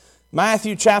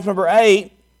Matthew chapter number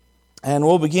 8, and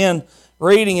we'll begin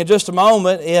reading in just a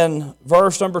moment in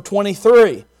verse number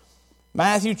 23.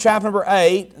 Matthew chapter number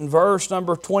 8 and verse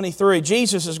number 23.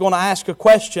 Jesus is going to ask a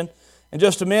question in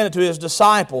just a minute to His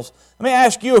disciples. Let me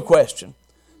ask you a question.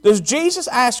 Does Jesus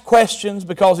ask questions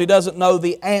because He doesn't know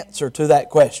the answer to that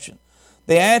question?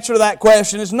 The answer to that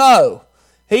question is no.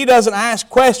 He doesn't ask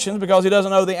questions because He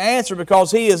doesn't know the answer,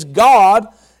 because He is God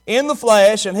in the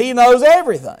flesh and He knows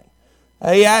everything.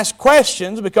 He asks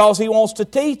questions because He wants to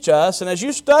teach us. And as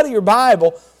you study your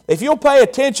Bible, if you'll pay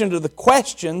attention to the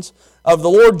questions of the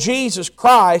Lord Jesus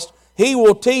Christ, He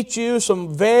will teach you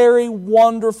some very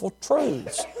wonderful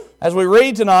truths. As we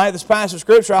read tonight this passage of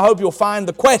Scripture, I hope you'll find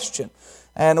the question.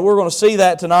 And we're going to see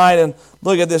that tonight and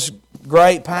look at this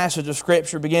great passage of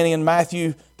Scripture beginning in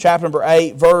Matthew chapter number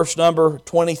 8, verse number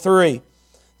 23.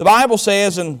 The Bible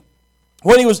says, "And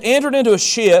when He was entered into a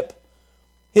ship,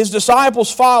 His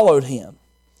disciples followed Him.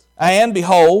 And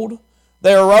behold,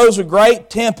 there arose a great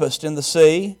tempest in the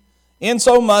sea,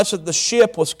 insomuch that the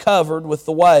ship was covered with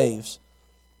the waves.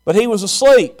 But He was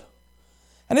asleep.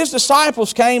 And His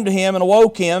disciples came to Him and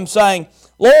awoke Him, saying,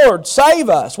 Lord, save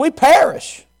us, we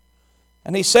perish.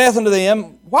 And He saith unto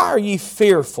them, Why are ye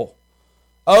fearful,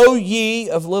 O ye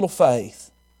of little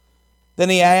faith? Then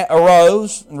He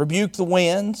arose and rebuked the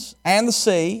winds and the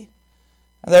sea,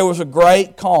 and there was a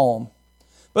great calm.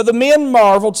 But the men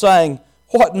marveled, saying,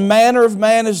 What manner of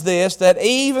man is this, that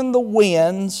even the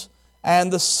winds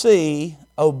and the sea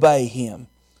obey Him?"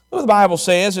 Look what the Bible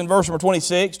says in verse number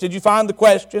 26. Did you find the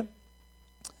question?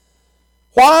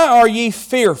 Why are ye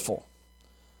fearful,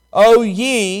 O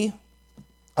ye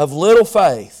of little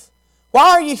faith? Why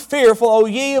are ye fearful, O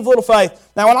ye of little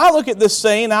faith? Now, when I look at this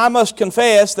scene, I must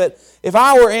confess that if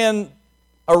I were in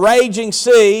a raging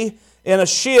sea in a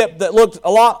ship that looked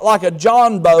a lot like a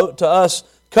John boat to us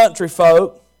country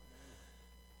folk,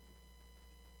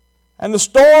 and the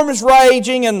storm is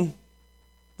raging and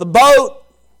the boat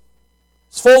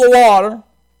is full of water,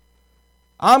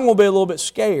 I'm going to be a little bit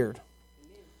scared.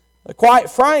 But quite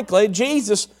frankly,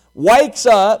 Jesus wakes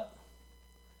up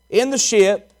in the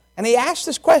ship and He asks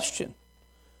this question: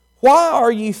 Why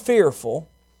are ye fearful,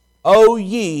 O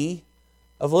ye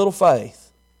of little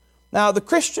faith? Now, the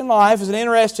Christian life is an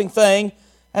interesting thing,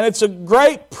 and it's a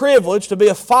great privilege to be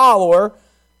a follower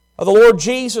of the Lord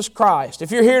Jesus Christ.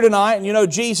 If you're here tonight and you know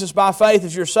Jesus by faith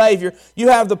as your Savior, you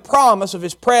have the promise of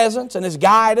His presence and His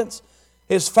guidance,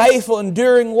 His faithful,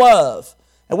 enduring love.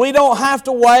 And we don't have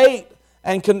to wait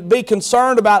and be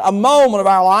concerned about a moment of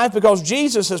our life, because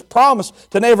Jesus has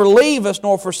promised to never leave us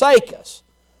nor forsake us.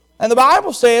 And the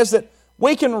Bible says that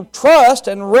we can trust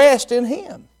and rest in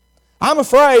Him. I'm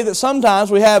afraid that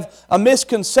sometimes we have a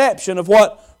misconception of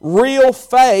what real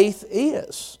faith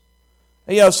is.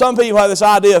 You know, some people have this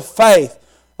idea of faith.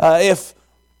 If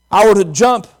I were to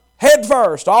jump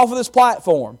headfirst off of this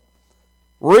platform,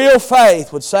 real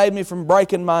faith would save me from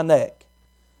breaking my neck.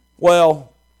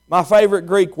 Well, my favorite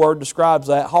Greek word describes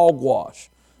that: hogwash.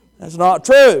 That's not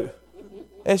true.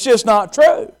 It's just not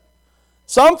true.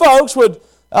 Some folks would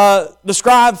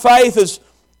describe faith as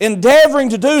endeavoring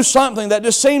to do something that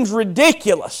just seems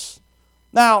ridiculous.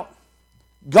 Now,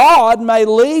 God may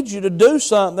lead you to do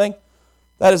something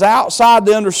that is outside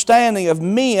the understanding of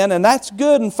men, and that's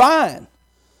good and fine.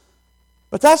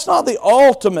 But that's not the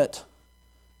ultimate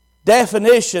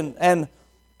definition and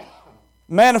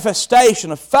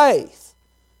manifestation of faith.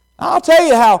 I'll tell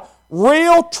you how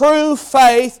real, true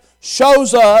faith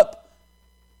shows up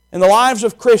in the lives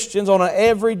of Christians on an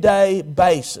everyday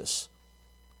basis.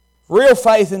 Real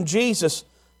faith in Jesus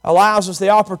allows us the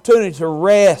opportunity to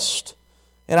rest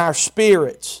in our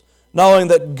spirits, knowing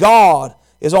that God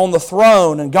is on the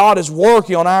throne and God is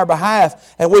working on our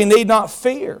behalf, and we need not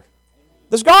fear.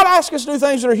 Does God ask us to do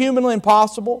things that are humanly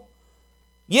impossible?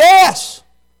 Yes.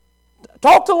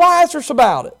 Talk to Lazarus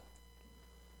about it.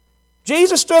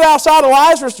 Jesus stood outside of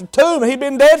Lazarus' tomb, and he'd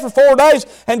been dead for 4 days,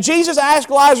 and Jesus asked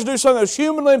Lazarus to do something that was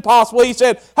humanly impossible. He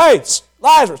said, Hey,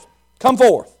 Lazarus, come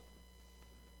forth.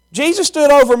 Jesus stood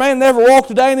over a man who never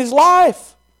walked a day in his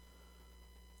life.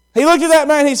 He looked at that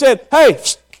man and he said, Hey,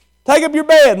 take up your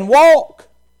bed and walk.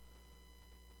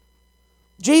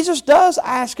 Jesus does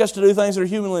ask us to do things that are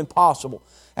humanly impossible.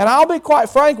 And I'll be quite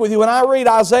frank with you, when I read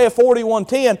Isaiah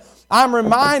 41:10, I'm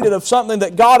reminded of something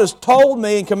that God has told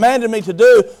me and commanded me to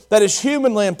do that is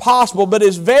humanly impossible, but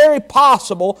is very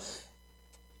possible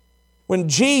when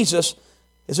Jesus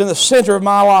is in the center of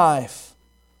my life.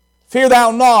 Fear thou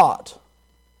not,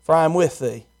 for I am with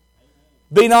thee.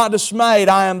 Be not dismayed,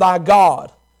 I am thy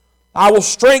God. I will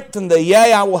strengthen thee,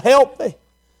 yea, I will help thee.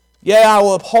 Yea, I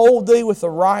will uphold thee with the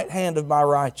right hand of my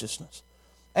righteousness.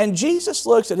 And Jesus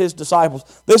looks at His disciples.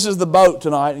 This is the boat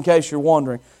tonight, in case you're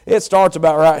wondering. It starts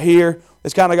about right here.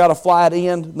 It's kind of got a flat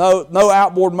end. No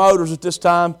outboard motors at this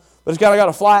time, but it's kind of got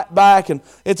a flat back, and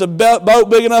it's a boat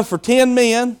big enough for 10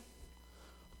 men.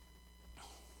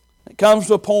 It comes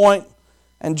to a point,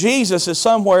 and Jesus is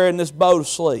somewhere in this boat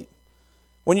asleep.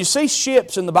 When you see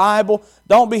ships in the Bible,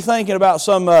 don't be thinking about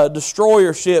some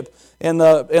destroyer ship in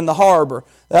the harbor.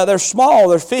 They're small.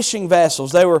 They're fishing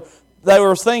vessels. They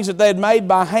were things that they had made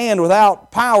by hand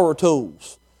without power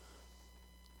tools.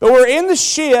 But we're in the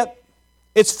ship.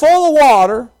 It's full of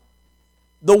water.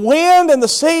 The wind and the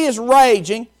sea is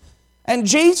raging. And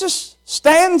Jesus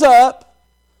stands up,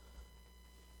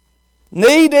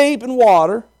 knee deep in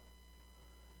water.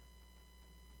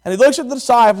 And He looks at the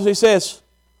disciples. He says,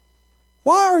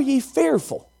 "Why are ye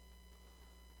fearful,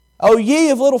 O ye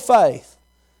of little faith?"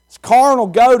 As carnal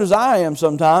goat as I am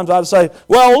sometimes, I'd say,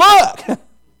 "Well, look!"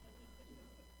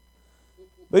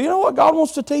 But you know what God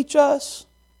wants to teach us?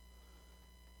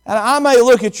 And I may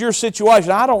look at your situation.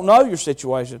 I don't know your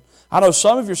situation. I know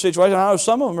some of your situation. I know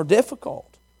some of them are difficult.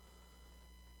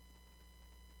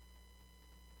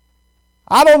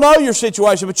 I don't know your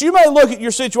situation, but you may look at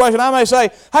your situation. I may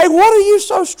say, "Hey, what are you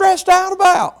so stressed out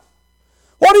about?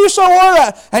 What are you so worried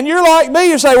about?" And you're like me.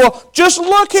 You say, "Well, just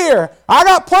look here. I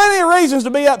got plenty of reasons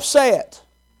to be upset."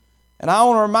 And I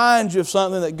want to remind you of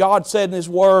something that God said in His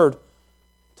Word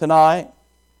tonight.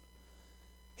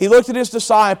 He looked at His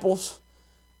disciples,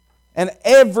 and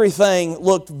everything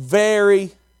looked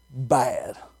very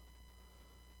bad.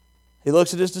 He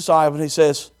looks at His disciples and He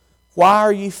says, "Why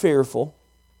are ye fearful,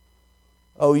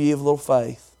 O ye of little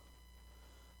faith?"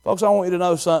 Folks, I want you to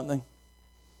know something.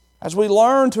 As we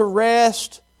learn to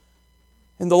rest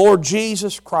in the Lord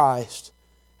Jesus Christ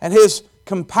and His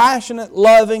compassionate,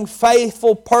 loving,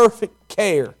 faithful, perfect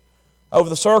care over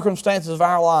the circumstances of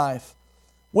our life,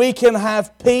 we can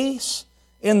have peace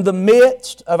in the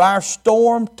midst of our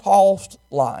storm-tossed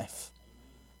life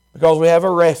because we have a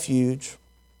refuge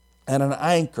and an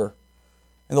anchor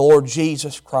in the Lord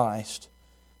Jesus Christ.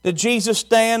 Did Jesus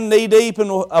stand knee-deep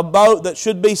in a boat that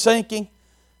should be sinking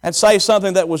and say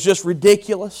something that was just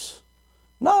ridiculous?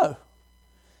 No.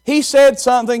 He said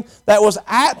something that was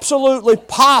absolutely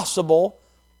possible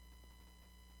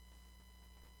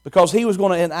because He was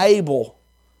going to enable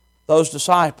those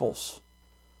disciples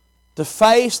to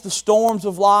face the storms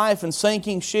of life and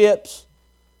sinking ships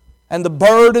and the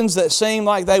burdens that seem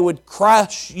like they would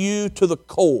crush you to the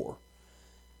core.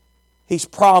 He's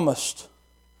promised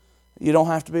you don't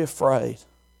have to be afraid.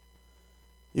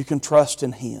 You can trust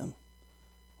in Him.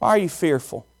 Why are you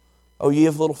fearful, O ye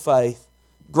of little faith?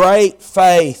 Great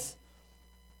faith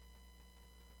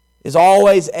is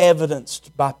always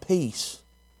evidenced by peace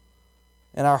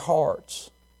in our hearts.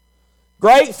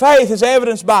 Great faith is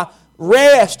evidenced by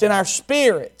rest in our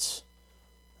spirits.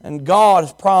 And God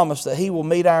has promised that He will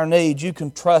meet our needs. You can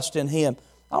trust in Him.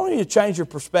 I want you to change your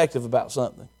perspective about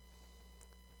something.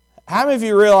 How many of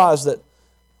you realize that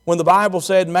when the Bible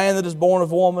said, "Man that is born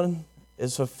of woman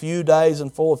is a few days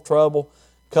and full of trouble,"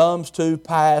 comes to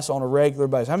pass on a regular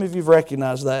basis? How many of you have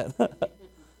recognized that?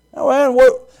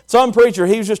 Some preacher,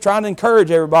 he was just trying to encourage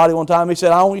everybody one time. He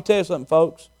said, "I want you to tell you something,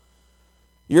 folks.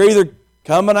 You're either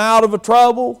coming out of a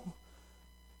trouble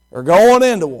or going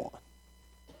into one.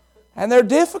 And they're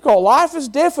difficult. Life is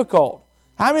difficult.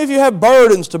 How many of you have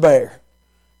burdens to bear?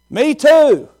 Me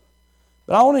too.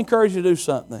 But I want to encourage you to do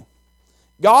something.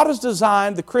 God has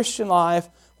designed the Christian life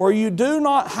where you do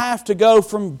not have to go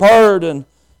from burden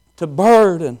to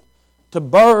burden to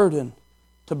burden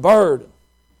to burden.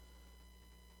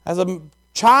 As a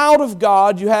child of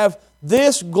God, you have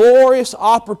this glorious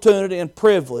opportunity and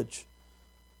privilege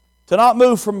to not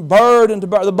move from burden to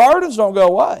burden. The burdens don't go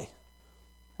away.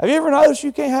 Have you ever noticed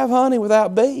you can't have honey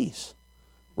without bees?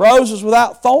 Roses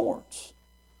without thorns?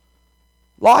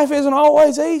 Life isn't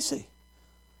always easy.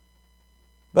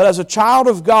 But as a child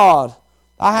of God,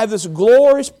 I have this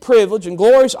glorious privilege and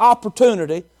glorious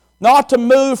opportunity not to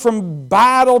move from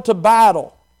battle to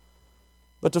battle,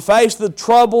 but to face the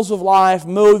troubles of life,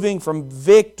 moving from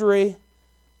victory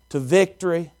to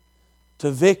victory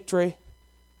to victory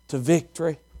to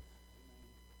victory.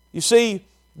 You see,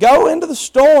 go into the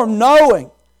storm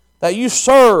knowing that you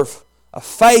serve a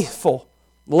faithful,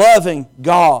 loving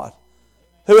God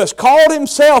who has called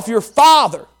Himself your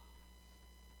Father,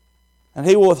 and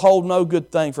He will withhold no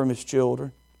good thing from His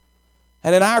children.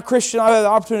 And in our Christian life, we have the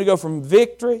opportunity to go from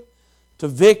victory to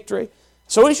victory.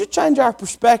 So we should change our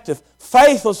perspective.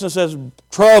 Faithlessness says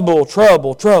trouble,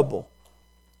 trouble, trouble.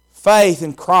 Faith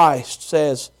in Christ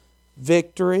says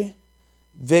victory,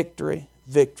 victory,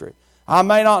 victory. I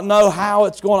may not know how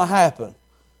it's going to happen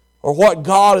or what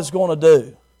God is going to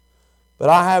do, but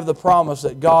I have the promise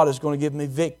that God is going to give me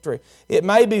victory. It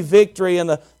may be victory in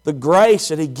the grace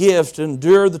that He gives to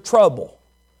endure the trouble,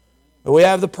 but we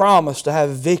have the promise to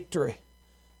have victory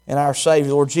in our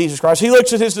Savior, Lord Jesus Christ. He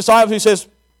looks at His disciples, He says,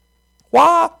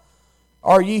 "Why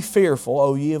are ye fearful,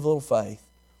 O ye of little faith?"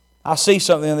 I see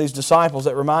something in these disciples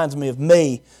that reminds me of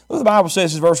me. Look what the Bible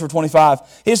says in verse 25.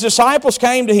 His disciples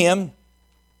came to Him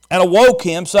and awoke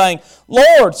Him, saying,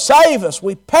 "Lord, save us,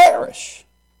 we perish."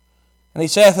 And He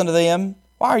saith unto them,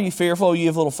 "Why are you fearful, O ye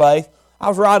of little faith?" I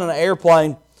was riding an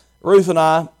airplane, Ruth and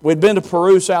I. We'd been to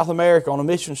Peru, South America on a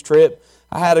missions trip.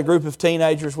 I had a group of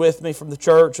teenagers with me from the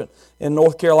church in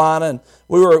North Carolina, and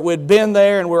we'd been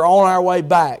there and we were on our way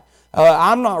back.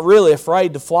 I'm not really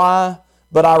afraid to fly,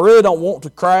 but I really don't want to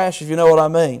crash, if you know what I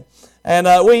mean. And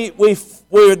we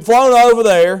had flown over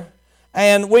there,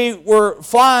 and we were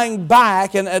flying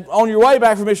back, and on your way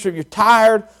back from mission trip, you're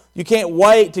tired. You can't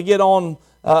wait to get on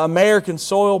American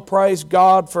soil. Praise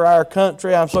God for our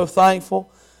country. I'm so thankful.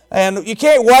 And you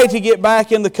can't wait to get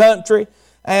back in the country.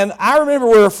 And I remember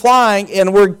we were flying,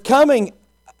 and we're coming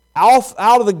out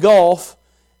of the Gulf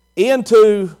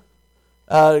into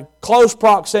close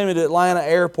proximity to Atlanta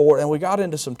Airport, and we got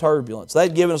into some turbulence.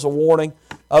 They'd given us a warning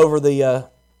over the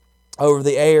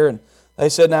air, and they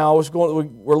said, "Now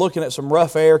we're looking at some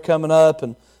rough air coming up,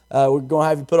 and we're going to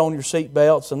have you put on your seat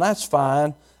belts," and that's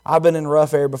fine. I've been in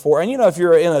rough air before, and you know, if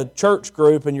you're in a church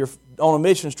group and you're on a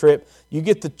missions trip, you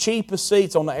get the cheapest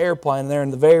seats on the airplane. They're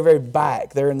in the very, very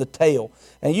back. They're in the tail,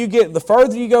 and the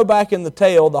further you go back in the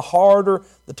tail, the harder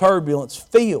the turbulence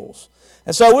feels.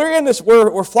 And so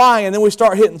we're flying, and then we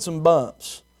start hitting some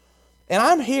bumps. And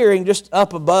I'm hearing just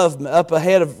up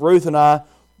ahead of Ruth and I,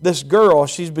 this girl,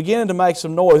 she's beginning to make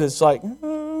some noise. It's like, and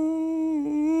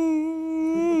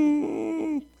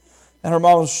her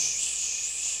mom's,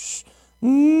 shh,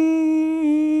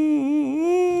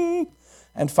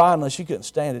 and finally she couldn't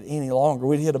stand it any longer.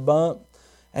 We'd hit a bump,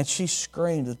 and she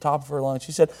screamed at the top of her lungs.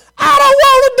 She said, "I don't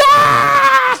want to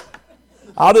die!"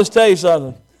 I'll just tell you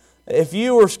something. If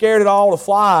you were scared at all to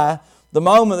fly, the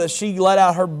moment that she let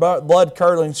out her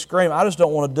blood-curdling scream, I just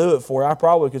don't want to do it for you. I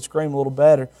probably could scream a little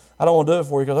better. I don't want to do it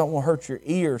for you because I don't want to hurt your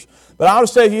ears. But I'll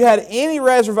just tell you, if you had any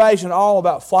reservation at all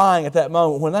about flying at that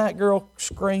moment, when that girl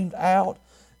screamed out,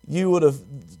 you would have,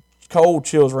 cold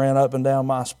chills ran up and down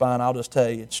my spine. I'll just tell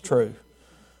you, it's true.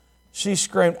 She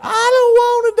screamed, "I don't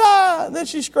want to die." And then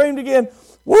she screamed again,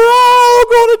 "We're all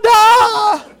going to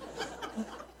die."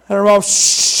 And her mom,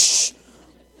 "Shh."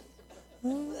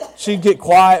 She'd get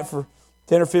quiet for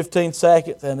 10 or 15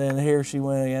 seconds, and then here she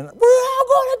went again. "We're all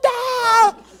going to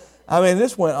die." I mean,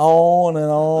 this went on and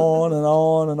on and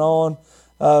on and on.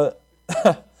 But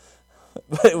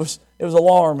it was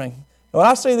alarming. When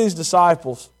I see these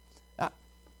disciples, let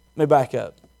me back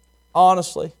up.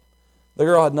 Honestly, the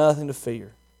girl had nothing to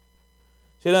fear.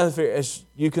 She had nothing to fear. As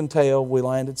you can tell, we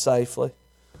landed safely.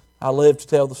 I lived to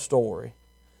tell the story.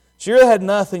 She really had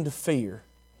nothing to fear.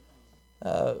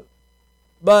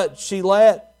 But she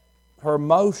let her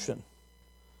emotion,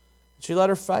 she let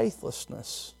her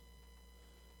faithlessness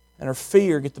and her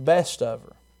fear get the best of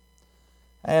her.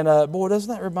 And boy,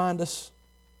 doesn't that remind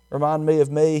me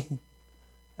of me?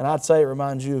 And I'd say it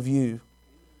reminds you of you.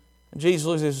 And Jesus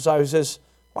looks at his disciples and says,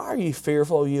 "Why are you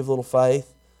fearful, O ye of little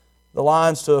faith?" The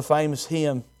lines to a famous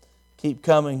hymn keep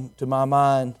coming to my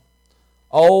mind.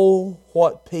 "Oh,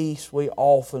 what peace we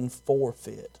often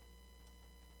forfeit.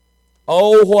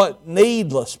 Oh, what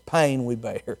needless pain we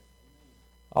bear.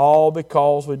 All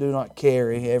because we do not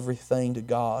carry everything to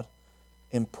God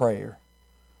in prayer."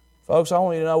 Folks, I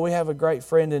want you to know we have a great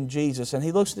friend in Jesus, and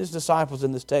He looks at His disciples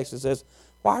in this text and says,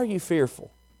 "Why are you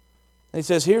fearful?" And He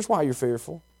says, "Here's why you're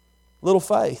fearful. Little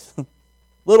faith."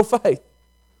 Little faith.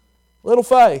 Little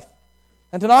faith.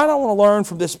 And tonight I want to learn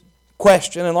from this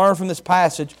question and learn from this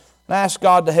passage and ask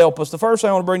God to help us. The first thing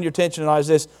I want to bring your attention tonight is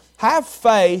this: have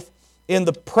faith in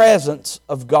the presence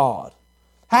of God.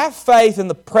 Have faith in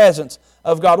the presence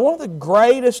of God. One of the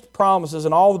greatest promises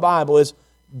in all the Bible is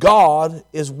God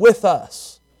is with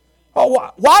us.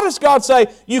 Oh, why does God say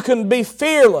you can be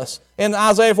fearless? In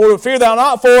Isaiah 40, "Fear thou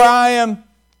not, for I am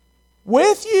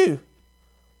with you."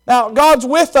 Now, God's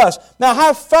with us. Now,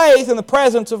 have faith in the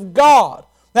presence of God.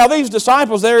 Now, these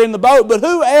disciples, they're in the boat, but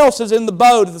who else is in the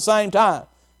boat at the same time?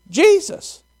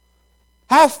 Jesus.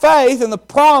 Have faith in the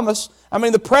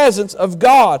the presence of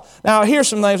God. Now, here's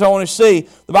some things I want to see.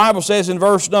 The Bible says in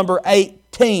verse number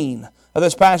 18 of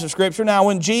this passage of Scripture, "Now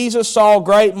when Jesus saw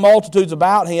great multitudes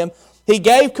about Him, He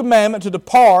gave commandment to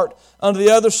depart unto the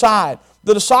other side."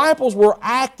 The disciples were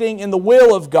acting in the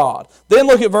will of God. Then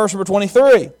look at verse number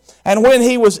 23. "And when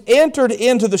He was entered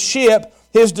into the ship,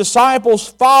 His disciples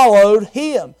followed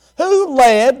Him." Who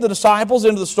led the disciples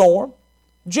into the storm?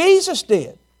 Jesus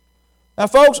did. Now,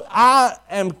 folks, I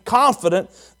am confident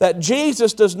that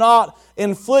Jesus does not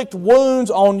inflict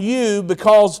wounds on you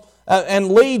because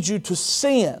and lead you to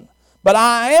sin. But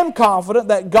I am confident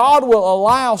that God will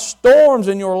allow storms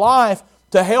in your life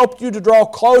to help you to draw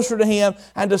closer to Him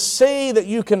and to see that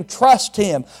you can trust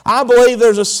Him. I believe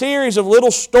there's a series of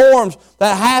little storms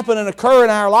that happen and occur in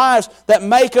our lives that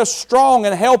make us strong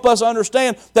and help us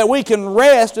understand that we can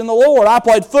rest in the Lord. I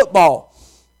played football.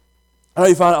 I know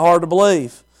you find it hard to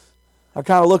believe. I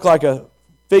kind of look like a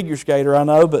figure skater, I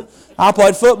know, but I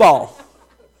played football.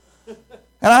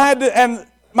 And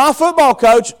my football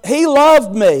coach, he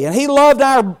loved me, and he loved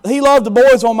the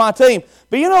boys on my team.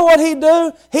 But you know what he'd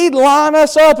do? He'd line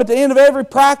us up at the end of every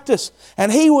practice,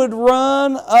 and he would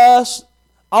run us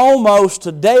almost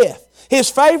to death. His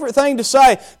favorite thing to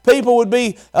say, people would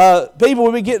be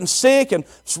getting sick and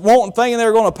thinking they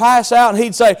were going to pass out, and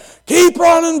he'd say, "Keep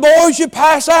running, boys, you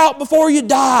pass out before you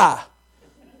die."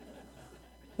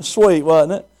 Sweet,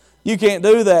 wasn't it? You can't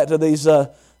do that to these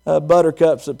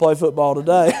buttercups that play football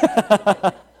today.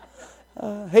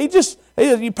 He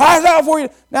said, you pass out before you...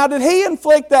 Now, did He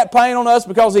inflict that pain on us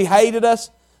because He hated us?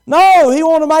 No, He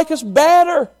wanted to make us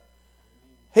better.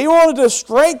 He wanted to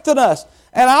strengthen us.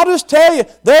 And I'll just tell you,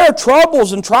 there are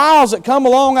troubles and trials that come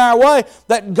along our way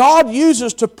that God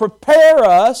uses to prepare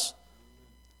us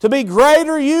to be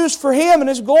greater used for Him and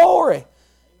His glory.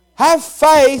 Have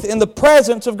faith in the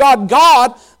presence of God.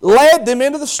 God led them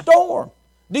into the storm.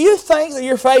 Do you think that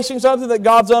you're facing something that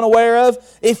God's unaware of?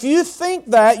 If you think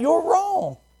that, you're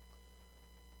wrong.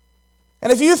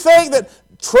 And if you think that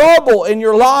trouble in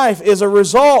your life is a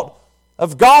result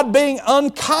of God being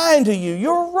unkind to you,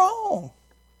 you're wrong.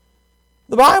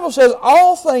 The Bible says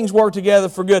all things work together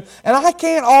for good. And I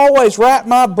can't always wrap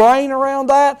my brain around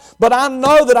that, but I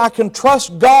know that I can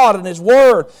trust God and His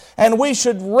Word. And we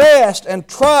should rest and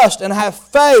trust and have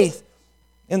faith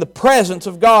in the presence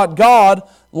of God. God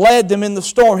led them in the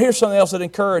storm. Here's something else that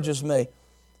encourages me.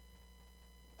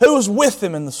 Who was with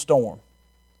them in the storm?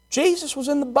 Jesus was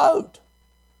in the boat.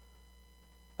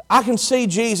 I can see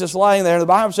Jesus laying there, and the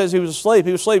Bible says He was asleep.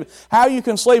 He was sleeping. How you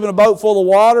can sleep in a boat full of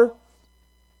water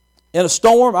in a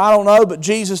storm, I don't know, but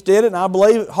Jesus did it, and I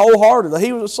believe it wholeheartedly.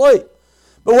 He was asleep.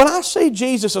 But when I see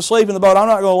Jesus asleep in the boat, I'm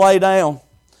not going to lay down.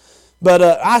 But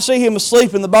I see Him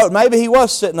asleep in the boat. Maybe He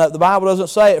was sitting up. The Bible doesn't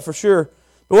say it for sure.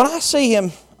 But when I see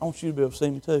Him, I want you to be able to see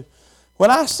me too. When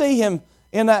I see Him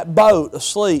in that boat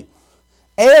asleep,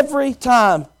 every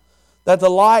time that the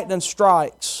lightning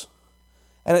strikes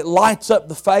and it lights up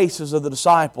the faces of the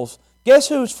disciples, guess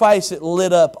whose face it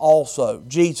lit up also?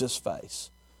 Jesus' face.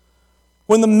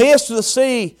 When the mist of the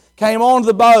sea came onto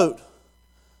the boat,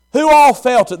 who all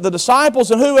felt it? The disciples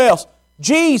and who else?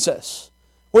 Jesus.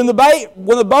 When the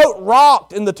boat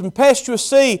rocked in the tempestuous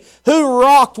sea, who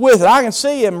rocked with it? I can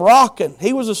see Him rocking.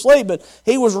 He was asleep, but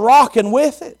He was rocking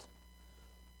with it.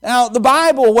 Now, the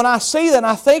Bible, when I see that and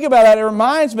I think about that, it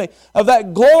reminds me of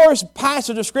that glorious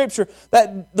passage of Scripture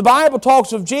that the Bible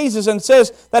talks of Jesus and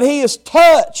says that He is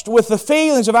touched with the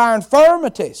feelings of our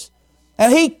infirmities.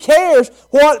 And He cares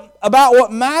about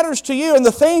what matters to you, and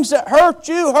the things that hurt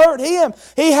you hurt Him.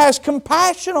 He has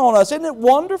compassion on us. Isn't it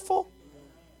wonderful?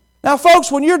 Now,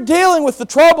 folks, when you're dealing with the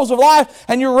troubles of life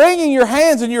and you're wringing your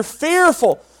hands and you're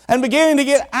fearful and beginning to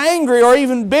get angry or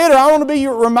even bitter, I want to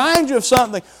remind you of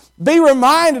something. Be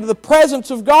reminded of the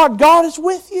presence of God. God is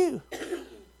with you.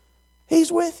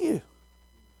 He's with you.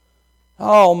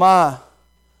 Oh, my.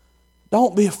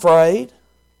 Don't be afraid.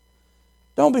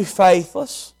 Don't be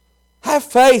faithless. Have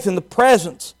faith in the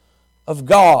presence of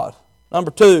God. Number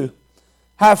 2,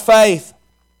 have faith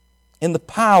in the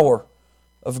power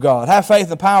of God. Have faith in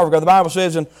the power of God. The Bible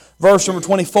says in verse number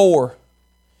 24,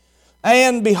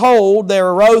 "And behold, there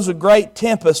arose a great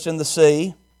tempest in the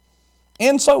sea,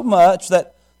 insomuch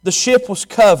that the ship was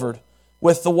covered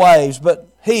with the waves, but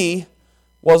He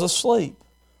was asleep."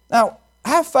 Now,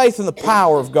 have faith in the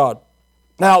power of God.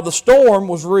 Now, the storm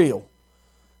was real.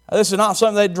 Now, this is not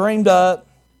something they dreamed up.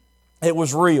 It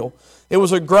was real. It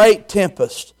was a great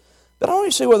tempest. But I want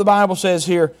you to see what the Bible says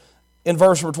here in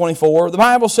verse number 24. The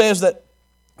Bible says that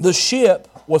the ship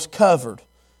was covered.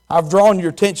 I've drawn your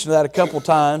attention to that a couple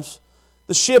times.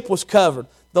 The ship was covered.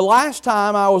 The last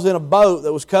time I was in a boat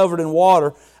that was covered in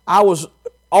water, I was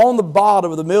on the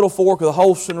bottom of the Middle Fork of the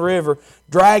Holston River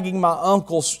dragging my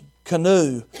uncle's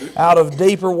canoe out of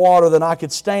deeper water than I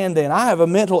could stand in. I have a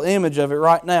mental image of it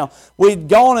right now. Me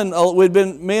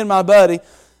and my buddy,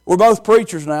 we're both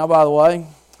preachers now, by the way,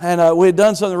 and we had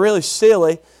done something really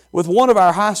silly with one of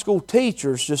our high school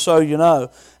teachers, just so you know.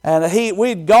 And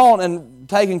we'd gone and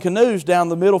taken canoes down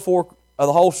the Middle Fork of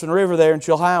the Holston River there in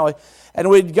Chilhowie. And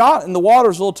we'd gotten, the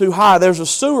water's a little too high. There's a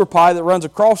sewer pipe that runs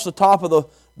across the top of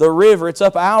the river. It's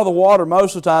up out of the water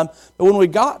most of the time. But when we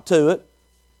got to it,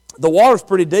 the water's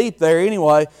pretty deep there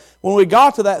anyway. When we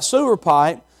got to that sewer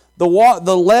pipe, the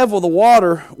level of the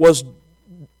water was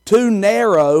too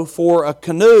narrow for a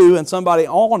canoe and somebody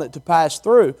on it to pass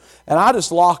through. And I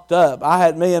just locked up.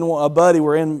 Me and a buddy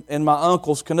were in my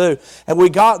uncle's canoe. And we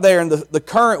got there and the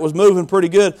current was moving pretty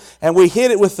good. And we hit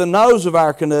it with the nose of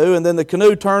our canoe, and then the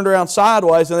canoe turned around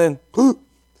sideways, and then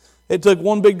it took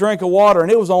one big drink of water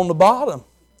and it was on the bottom.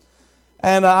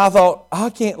 And I thought,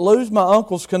 I can't lose my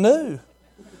uncle's canoe.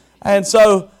 And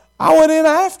so I went in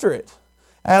after it.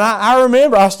 And I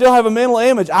remember, I still have a mental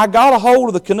image. I got a hold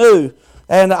of the canoe.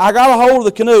 And I got a hold of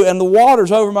the canoe, and the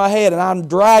water's over my head, and I'm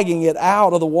dragging it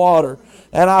out of the water.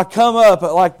 And I come up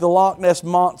like the Loch Ness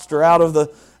Monster out of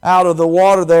the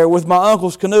water there with my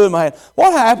uncle's canoe in my hand.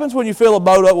 What happens when you fill a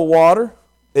boat up with water?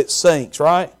 It sinks,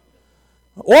 right?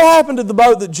 What happened to the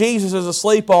boat that Jesus is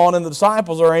asleep on and the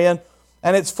disciples are in,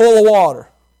 and it's full of water?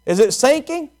 Is it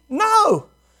sinking? No.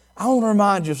 I want to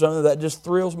remind you of something that just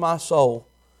thrills my soul.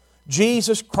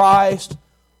 Jesus Christ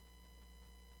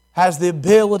has the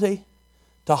ability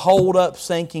to hold up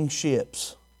sinking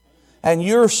ships. And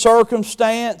your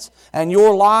circumstance and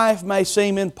your life may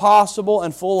seem impossible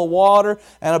and full of water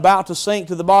and about to sink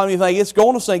to the bottom. You think, it's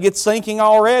going to sink. It's sinking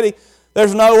already.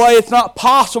 There's no way, it's not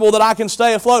possible that I can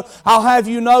stay afloat. I'll have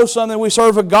you know something. We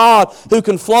serve a God who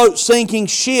can float sinking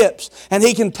ships. And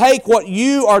He can take what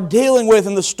you are dealing with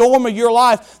in the storm of your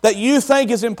life that you think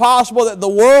is impossible, that the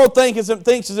world thinks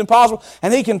is impossible,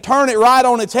 and He can turn it right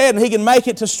on its head and He can make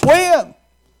it to swim.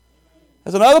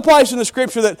 There's another place in the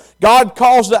Scripture that God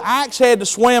caused the axe head to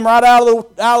swim right out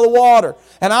of the water.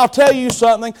 And I'll tell you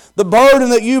something, the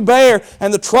burden that you bear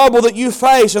and the trouble that you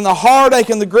face and the heartache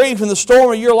and the grief and the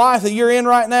storm of your life that you're in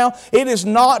right now, it is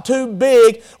not too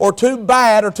big or too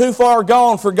bad or too far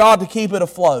gone for God to keep it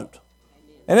afloat.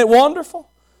 Isn't it wonderful?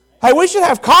 Hey, we should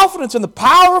have confidence in the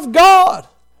power of God.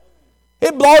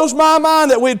 It blows my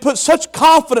mind that we'd put such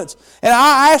confidence. And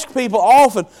I ask people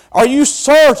often, are you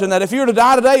certain that if you were to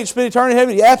die today, you'd spend eternity in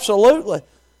heaven? Yeah, absolutely.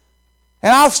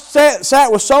 And I've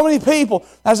sat with so many people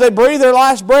as they breathe their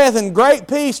last breath in great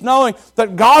peace, knowing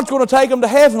that God's going to take them to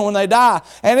heaven when they die.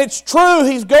 And it's true,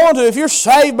 He's going to. If you're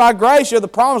saved by grace, you have the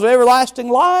promise of everlasting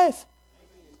life.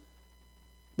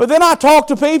 But then I talk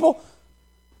to people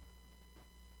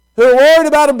who are worried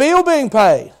about a bill being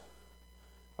paid,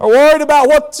 are worried about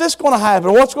what's this going to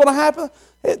happen, what's going to happen.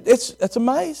 It's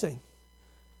amazing.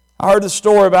 I heard this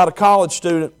story about a college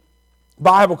student,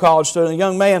 Bible college student, a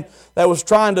young man that was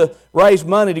trying to raise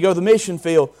money to go to the mission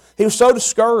field. He was so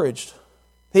discouraged.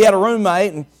 He had a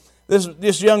roommate, and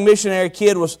this young missionary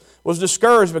kid was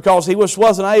discouraged because he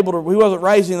wasn't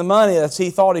raising the money as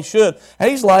he thought he should. And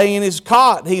he's laying in his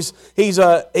cot. He's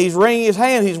wringing his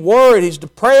hand. He's worried. He's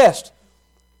depressed.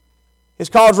 His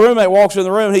college roommate walks in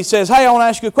the room and he says, "Hey, I want to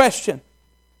ask you a question."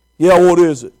 "Yeah, what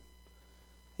is it?"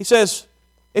 He says,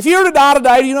 "If you were to die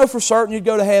today, do you know for certain you'd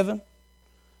go to heaven?"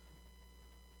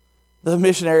 The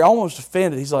missionary almost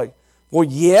offended. He's like, "Well,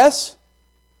 yes."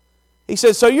 He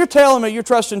said, "So you're telling me you're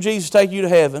trusting Jesus to take you to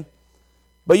heaven,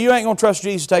 but you ain't going to trust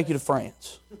Jesus to take you to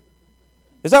France?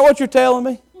 Is that what you're telling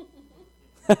me?"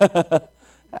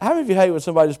 How many of you hate when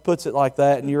somebody just puts it like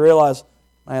that and you realize,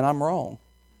 man, I'm wrong?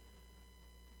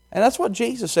 And that's what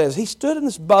Jesus says. He stood in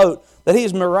this boat that He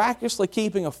is miraculously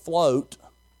keeping afloat.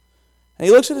 And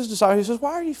He looks at His disciples. He says,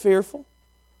 "Why are you fearful?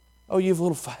 Oh, you have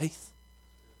little faith."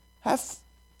 Have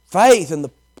faith in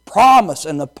the promise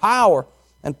and the power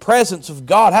and presence of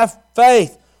God. Have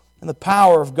faith in the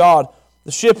power of God.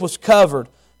 The ship was covered.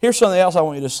 Here's something else I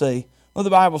want you to see. What the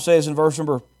Bible says in verse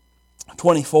number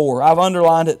 24. I've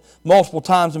underlined it multiple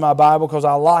times in my Bible because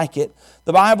I like it.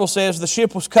 The Bible says the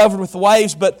ship was covered with the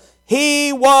waves, but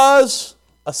He was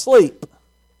asleep.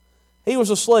 He was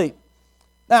asleep.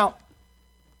 Now,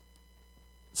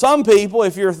 some people,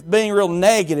 if you're being real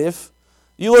negative,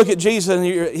 you look at Jesus and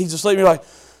He's asleep and you're like,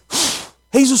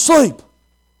 He's asleep.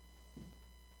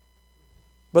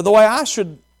 But the way I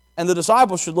should, and the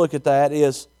disciples should look at that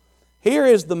is, here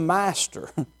is the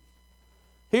Master.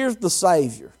 Here's the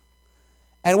Savior.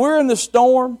 And we're in the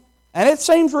storm, and it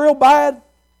seems real bad,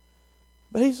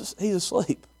 but He's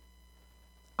asleep.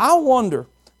 I wonder,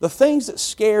 the things that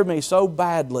scare me so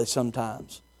badly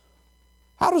sometimes,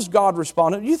 how does God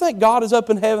respond? Do you think God is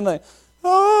up in heaven thinking,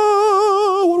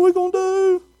 "Oh, what are we going to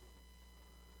do?"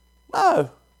 No.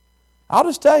 I'll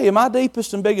just tell you, my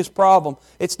deepest and biggest problem,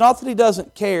 it's not that He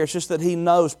doesn't care, it's just that He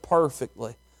knows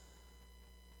perfectly.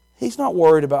 He's not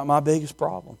worried about my biggest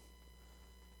problem.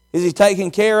 Is He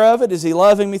taking care of it? Is He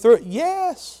loving me through it?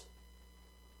 Yes.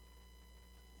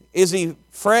 Is he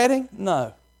fretting?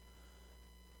 No.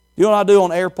 You know what I do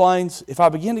on airplanes? If I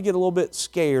begin to get a little bit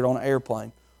scared on an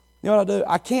airplane, you know what I do?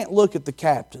 I can't look at the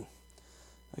captain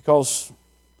because,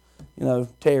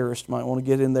 terrorists might want to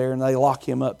get in there and they lock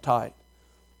him up tight.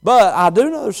 But I do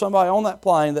know there's somebody on that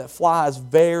plane that flies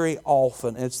very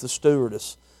often. It's the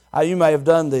stewardess. You may have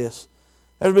done this.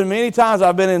 There's been many times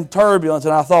I've been in turbulence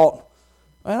and I thought,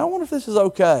 man, I wonder if this is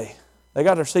okay. They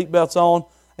got their seatbelts on.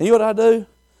 And you know what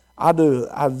I do?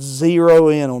 I zero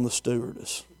in on the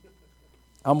stewardess.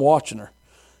 I'm watching her.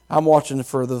 I'm watching her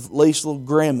for the least little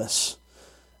grimace.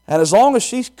 And as long as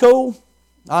she's cool,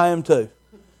 I am too.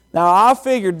 Now, I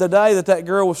figured the day that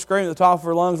girl was screaming at the top of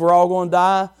her lungs, we're all going to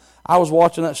die, I was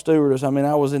watching that stewardess. I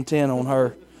was intent on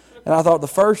her. And I thought the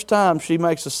first time she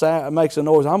makes a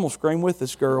noise, I'm going to scream with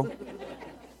this girl.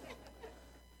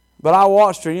 But I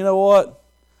watched her. You know what?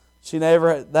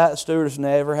 That stewardess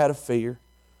never had a fear.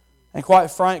 And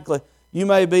quite frankly, you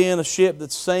may be in a ship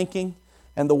that's sinking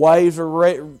and the waves are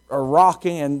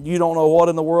rocking and you don't know what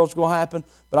in the world's going to happen,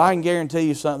 but I can guarantee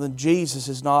you something, Jesus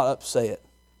is not upset.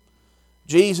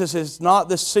 Jesus is not,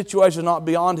 this situation is not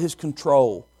beyond His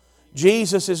control.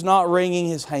 Jesus is not wringing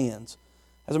His hands.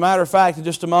 As a matter of fact, in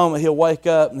just a moment, He'll wake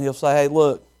up and He'll say, hey,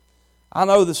 look, I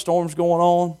know the storm's going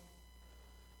on,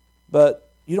 but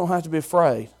you don't have to be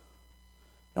afraid.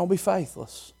 Don't be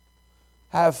faithless.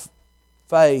 Have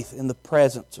faith in the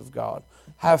presence of God.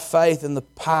 Have faith in the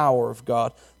power of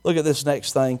God. Look at this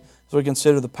next thing as we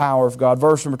consider the power of God.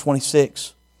 Verse number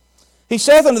 26. He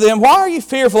saith unto them, why are ye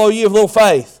fearful, O ye of little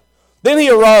faith? Then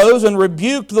He arose and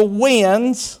rebuked the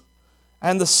winds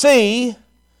and the sea,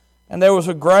 and there was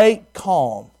a great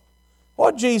calm.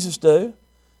 What did Jesus do?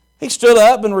 He stood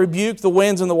up and rebuked the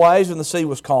winds and the waves, and the sea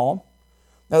was calm.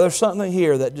 Now there's something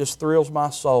here that just thrills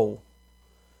my soul.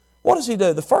 What does He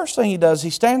do? The first thing He does, He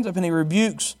stands up and He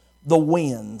rebukes the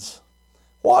winds.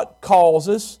 What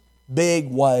causes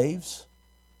big waves?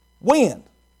 Wind.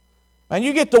 And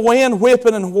you get the wind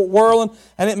whipping and whirling,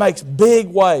 and it makes big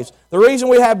waves. The reason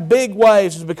we have big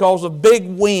waves is because of big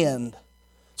wind.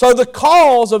 So the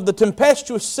cause of the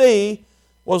tempestuous sea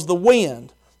was the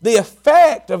wind. The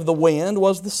effect of the wind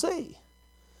was the sea.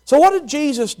 So what did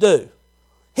Jesus do?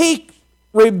 He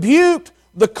rebuked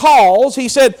the cause. He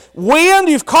said, wind,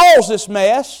 you've caused this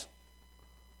mess.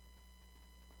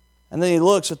 And then He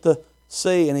looks at the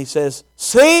sea and He says,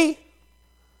 sea,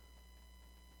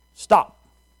 stop.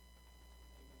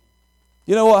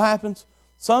 You know what happens?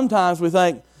 Sometimes we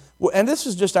think, and this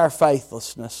is just our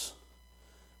faithlessness,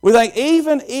 we think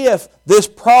even if this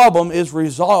problem is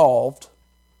resolved,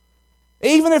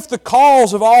 even if the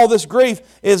cause of all this grief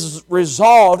is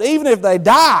resolved, even if they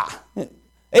die,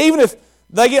 even if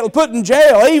they get put in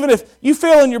jail, even if you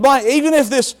fill in your blank, even if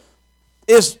this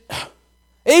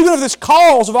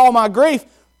cause of all my grief,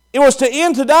 it was to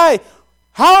end today,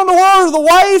 how in the world are the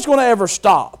waves going to ever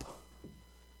stop?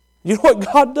 You know what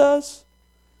God does?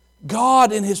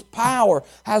 God in His power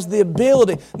has the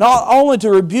ability not only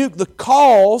to rebuke the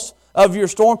cause of your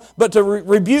storm, but to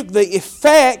rebuke the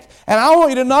effect. And I want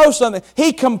you to know something.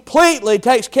 He completely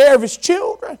takes care of His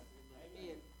children.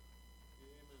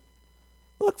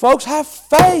 Look, folks, have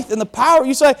faith in the power.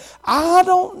 You say, I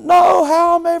don't know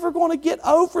how I'm ever going to get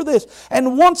over this.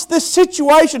 And once this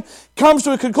situation comes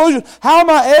to a conclusion, how am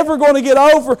I ever going to get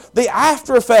over the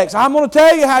after effects? I'm going to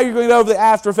tell you how you're going to get over the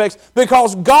after effects,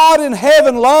 because God in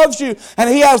heaven loves you and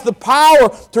He has the power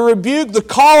to rebuke the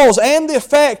cause and the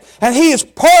effect, and He is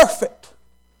perfect.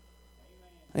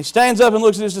 And He stands up and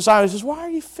looks at His disciples and says, why are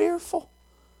you fearful,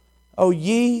 O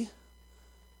ye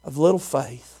of little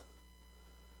faith?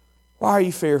 Why are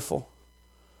you fearful?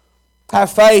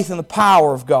 Have faith in the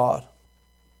power of God.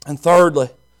 And thirdly,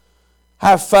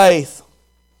 have faith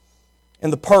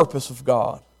in the purpose of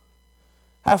God.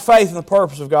 Have faith in the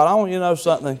purpose of God. I want you to know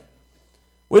something.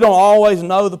 We don't always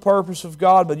know the purpose of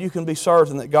God, but you can be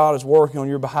certain that God is working on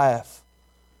your behalf.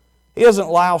 He doesn't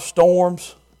allow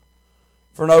storms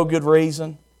for no good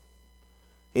reason.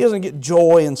 He doesn't get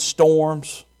joy in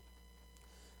storms,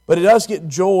 but He does get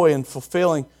joy in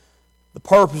fulfilling the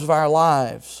purpose of our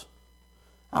lives.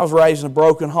 I was raised in a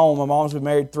broken home. My mom's been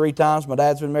married 3 times. My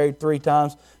dad's been married 3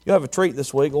 times. You'll have a treat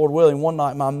this week, Lord willing. One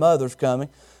night my mother's coming.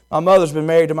 My mother's been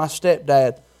married to my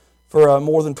stepdad for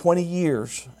more than 20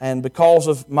 years. And because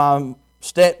of my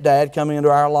stepdad coming into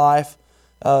our life,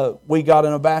 we got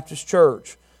in a Baptist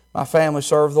church. My family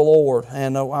served the Lord,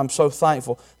 and I'm so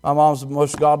thankful. My mom's the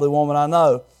most godly woman I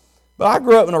know. But I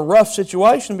grew up in a rough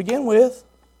situation to begin with.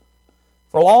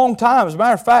 For a long time, as a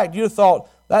matter of fact, you'd have thought,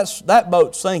 that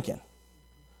boat's sinking.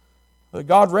 But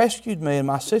God rescued me and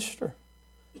my sister,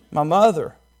 my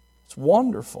mother. It's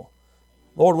wonderful.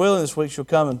 Lord willing, this week she'll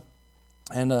come and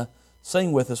and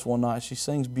sing with us one night. She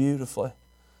sings beautifully.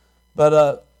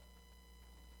 But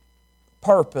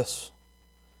purpose.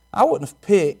 I wouldn't have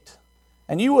picked,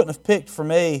 and you wouldn't have picked for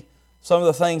me some of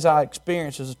the things I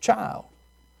experienced as a child.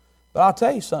 But I'll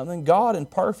tell you something, God in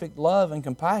perfect love and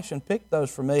compassion picked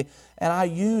those for me, and I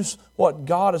use what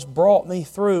God has brought me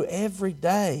through every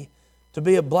day to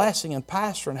be a blessing and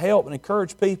pastor and help and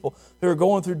encourage people who are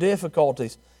going through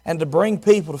difficulties and to bring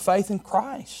people to faith in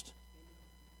Christ.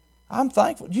 I'm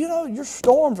thankful. You know, your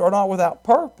storms are not without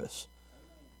purpose.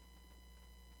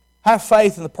 Have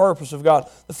faith in the purpose of God.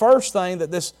 The first thing that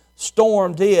this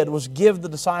storm did was give the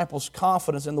disciples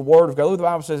confidence in the Word of God. Look what the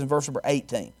Bible says in verse number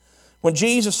 18. When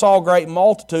Jesus saw great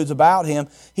multitudes about Him,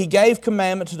 He gave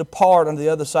commandment to depart on the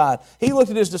other side. He looked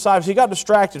at His disciples. He got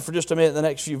distracted for just a minute in the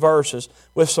next few verses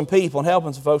with some people and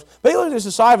helping some folks. But He looked at His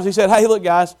disciples. He said, hey, look,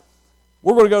 guys,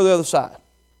 we're going to go to the other side.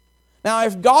 Now,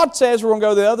 if God says we're going to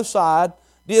go to the other side,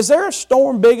 is there a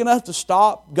storm big enough to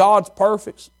stop God's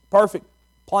perfect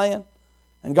plan?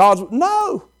 And God's...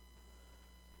 No.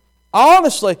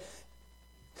 Honestly,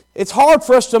 it's hard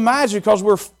for us to imagine because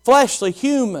we're fleshly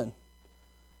human.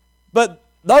 But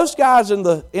those guys in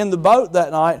the boat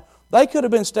that night, they could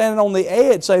have been standing on the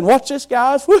edge saying, watch this,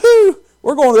 guys. Woohoo!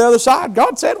 We're going to the other side.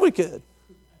 God said we could.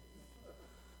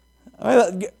 I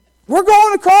mean, we're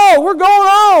going to crawl. We're going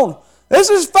on. This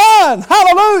is fun.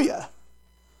 Hallelujah.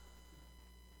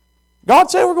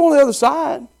 God said we're going to the other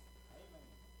side.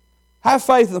 Have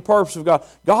faith in the purpose of God.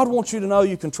 God wants you to know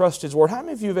you can trust His Word. How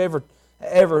many of you have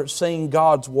ever seen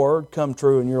God's Word come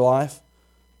true in your life?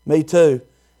 Me too.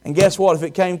 And guess what? If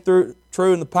it came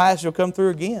true in the past, it'll come through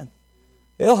again.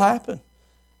 It'll happen.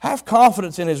 Have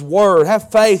confidence in His Word.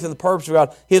 Have faith in the purpose of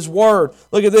God. His Word.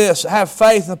 Look at this. Have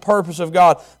faith in the purpose of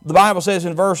God. The Bible says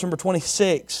in verse number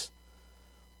 26,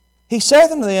 He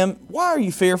saith unto them, why are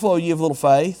you fearful, O ye of little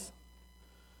faith?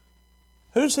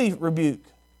 Who does He rebuke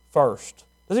first?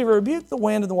 Does He rebuke the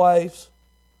wind and the waves?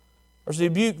 Or does He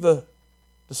rebuke the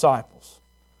disciples?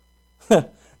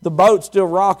 The boat's still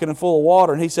rocking and full of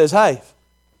water, and He says, hey,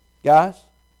 guys,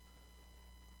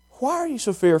 why are you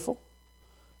so fearful,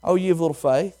 O ye of little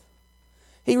faith?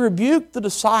 He rebuked the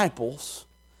disciples,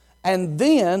 and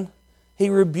then He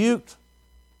rebuked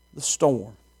the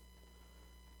storm.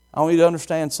 I want you to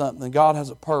understand something. God has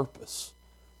a purpose.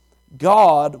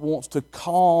 God wants to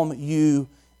calm you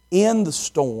in the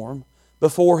storm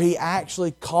before He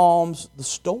actually calms the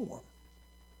storm.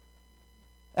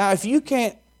 Now, if you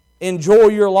can't enjoy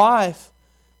your life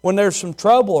when there's some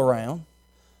trouble around,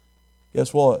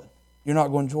 guess what? You're not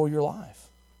going to enjoy your life.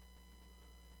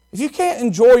 If you can't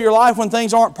enjoy your life when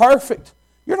things aren't perfect,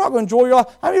 you're not going to enjoy your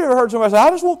life. Have you ever heard somebody say, I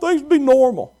just want things to be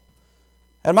normal?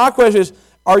 And my question is,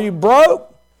 are you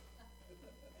broke?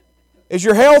 Is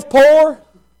your health poor?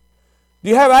 Do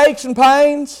you have aches and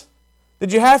pains?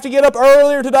 Did you have to get up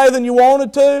earlier today than you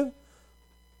wanted to?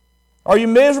 Are you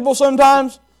miserable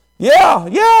sometimes?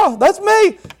 Yeah, that's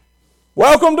me.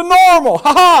 Welcome to normal.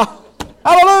 Ha ha!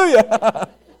 Hallelujah!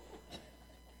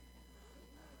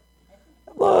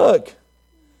 Look,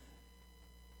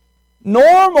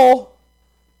 normal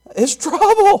is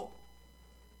trouble.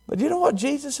 But you know what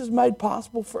Jesus has made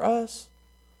possible for us?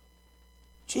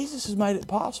 Jesus has made it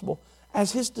possible.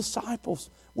 As His disciples,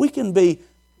 we can be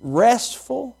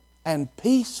restful and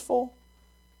peaceful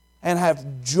and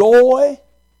have joy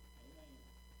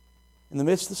in the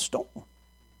midst of the storm.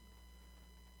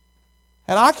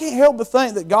 And I can't help but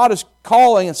think that God is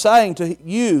calling and saying to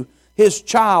you, His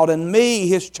child, and me,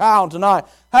 His child tonight,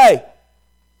 hey,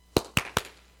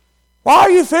 why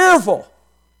are you fearful?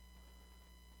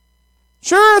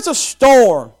 Sure, it's a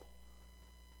storm.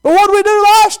 But what did we do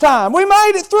last time? We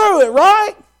made it through it,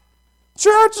 right?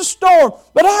 Sure, it's a storm,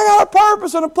 but I got a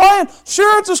purpose and a plan.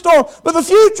 Sure, it's a storm, but the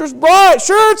future's bright.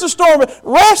 Sure, it's a storm, but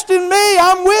rest in me.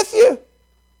 I'm with you.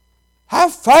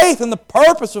 Have faith in the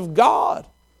purpose of God.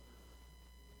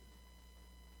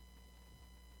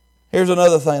 Here's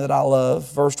another thing that I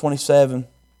love, verse 27.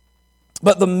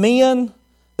 But the men,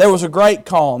 there was a great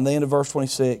calm, the end of verse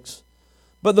 26.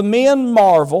 But the men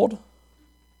marveled,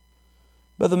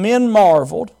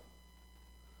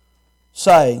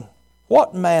 saying,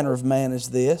 what manner of man is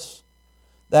this,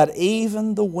 that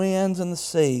even the winds and the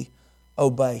sea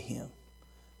obey Him?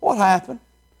 What happened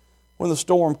when the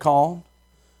storm calmed?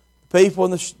 The people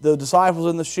and the disciples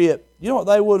in the ship, you know what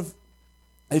they would have,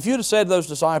 if you'd have said to those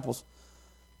disciples,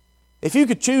 if you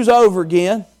could choose over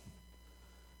again,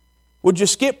 would you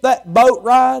skip that boat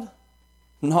ride?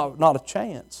 Not a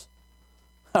chance.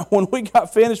 When we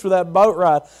got finished with that boat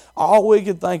ride, all we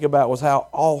could think about was how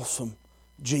awesome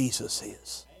Jesus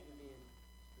is.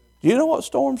 Do you know what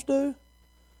storms do?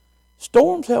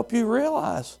 Storms help you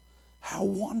realize how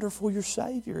wonderful your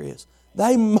Savior is.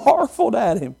 They marveled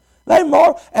at Him.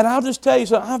 And I'll just tell you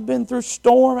something, I've been through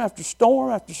storm after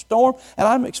storm after storm, and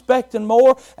I'm expecting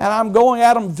more, and I'm going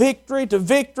at them victory to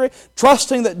victory,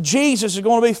 trusting that Jesus is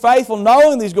going to be faithful,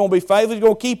 knowing that He's going to be faithful, He's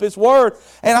going to keep His word.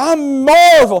 And I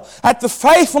marvel at the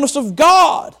faithfulness of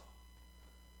God.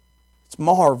 It's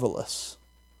marvelous.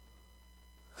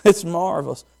 It's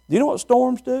marvelous. Do you know what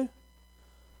storms do?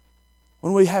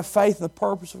 When we have faith in the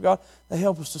purpose of God, they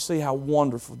help us to see how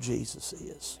wonderful Jesus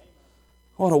is.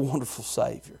 What a wonderful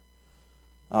Savior.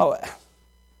 Oh,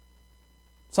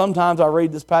 sometimes I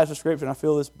read this passage of Scripture and I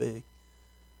feel this big.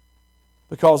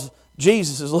 Because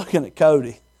Jesus is looking at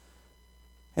Cody.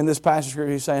 In this passage of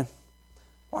Scripture, He's saying,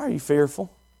 why are you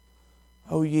fearful?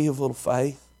 Oh, ye of little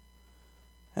faith.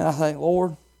 And I think,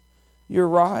 Lord, You're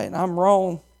right and I'm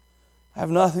wrong. I have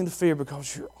nothing to fear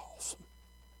because You're awesome.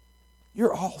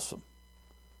 You're awesome.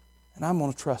 And I'm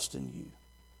going to trust in You.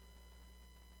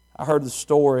 I heard the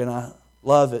story and I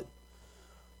love it.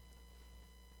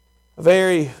 A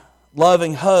very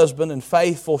loving husband and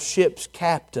faithful ship's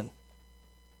captain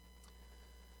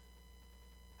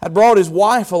had brought his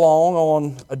wife along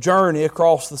on a journey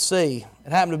across the sea.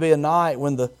 It happened to be a night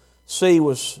when the sea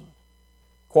was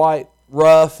quite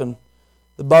rough and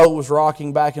the boat was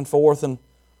rocking back and forth, and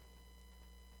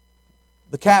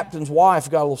the captain's wife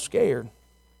got a little scared.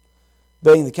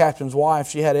 Being the captain's wife,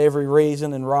 she had every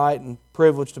reason and right and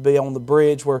privilege to be on the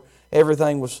bridge where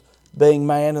everything was being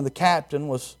manned, and the captain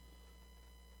was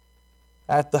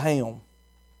at the helm.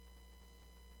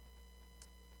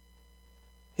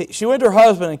 She went to her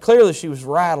husband, and clearly she was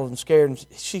rattled and scared. And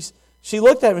she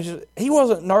looked at him, and she said, he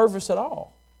wasn't nervous at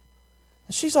all.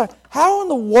 And she's like, how in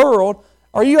the world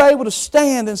are you able to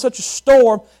stand in such a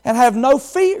storm and have no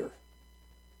fear?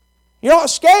 You're not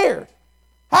scared.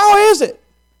 How is it?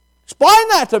 Explain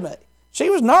that to me. She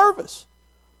was nervous.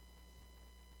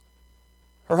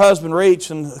 Her husband reached,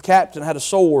 and the captain had a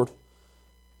sword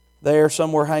there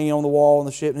somewhere hanging on the wall on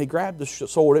the ship, and he grabbed the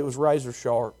sword. It was razor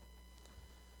sharp.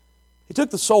 He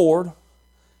took the sword,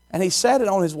 and he set it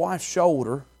on his wife's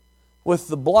shoulder with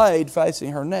the blade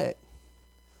facing her neck.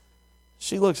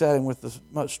 She looks at him with the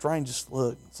most strangest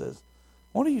look and says,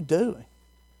 what are you doing?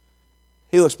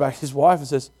 He looks back at his wife and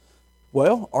says,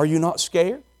 well, are you not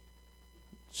scared?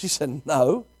 She said,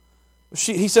 no.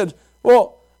 He said,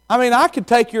 well, I could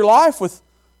take your life with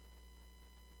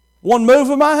one move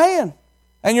of my hand,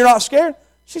 and you're not scared?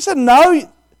 She said, no,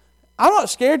 I'm not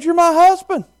scared. You're my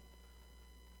husband.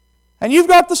 And you've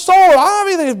got the sword. I don't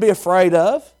have anything to be afraid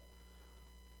of.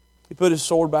 He put his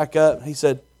sword back up, and he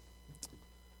said,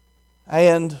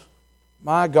 and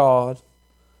my God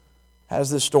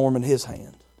has this storm in His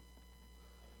hand,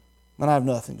 and I have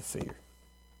nothing to fear.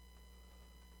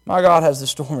 My God has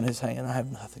this storm in His hand. I have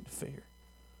nothing to fear.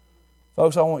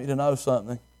 Folks, I want you to know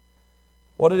something.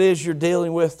 What it is you're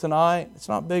dealing with tonight, it's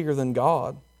not bigger than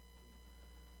God.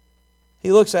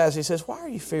 He looks at us, He says, why are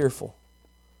you fearful?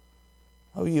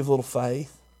 Oh, you have little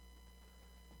faith.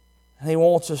 And He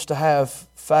wants us to have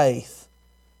faith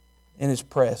in His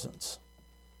presence.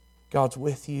 God's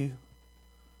with you.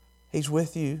 He's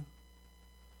with you.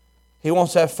 He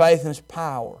wants to have faith in His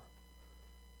power.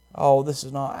 Oh, this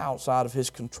is not outside of His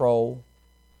control.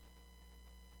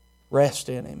 Rest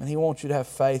in Him. And He wants you to have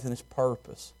faith in His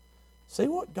purpose. See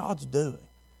what God's doing.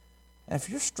 And if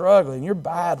you're struggling, you're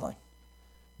battling,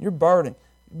 you're burdened,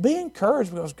 be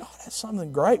encouraged because God has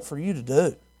something great for you to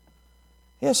do.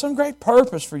 He has some great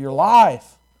purpose for your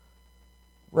life.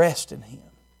 Rest in Him.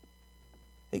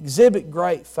 Exhibit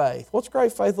great faith. What's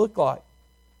great faith look like?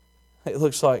 It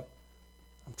looks like,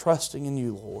 I'm trusting in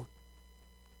You, Lord.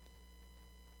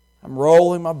 I'm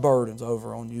rolling my burdens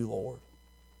over on You, Lord.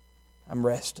 I'm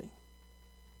resting.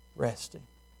 Resting.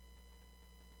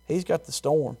 He's got the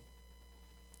storm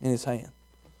in His hand.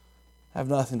 I have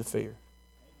nothing to fear.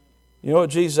 You know what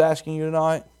Jesus is asking you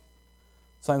tonight?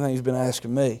 Same thing He's been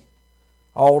asking me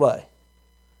all day.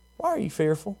 Why are you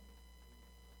fearful?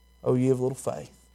 Oh, you have little faith.